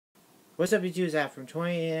What's up, YouTube? Zach from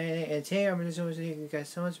 2019, and today I'm just going to thank you guys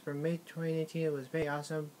so much for May 2018. It was very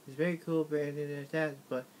awesome. It's very cool, very that.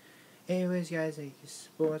 But, anyways, guys, thank you so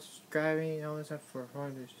much for subscribing and all that stuff for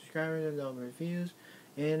 400 subscribers and all the reviews.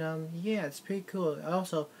 And yeah, it's pretty cool.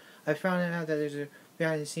 Also, I found out that there's a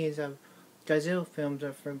behind the scenes of Godzilla films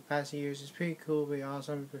from past years. It's pretty cool, very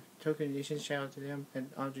awesome. For Token Nation, shout out to them and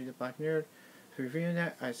Andre the Black Nerd for reviewing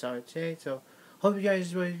that. I saw it today, so hope you guys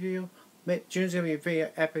enjoyed the video. June's gonna be very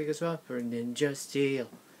epic as well for Ninja Steel.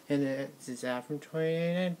 And this is Zach from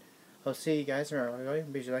 2019. I'll see you guys tomorrow.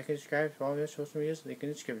 Be sure to like and subscribe to all their social medias, link in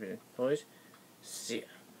the description. Always, see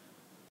ya.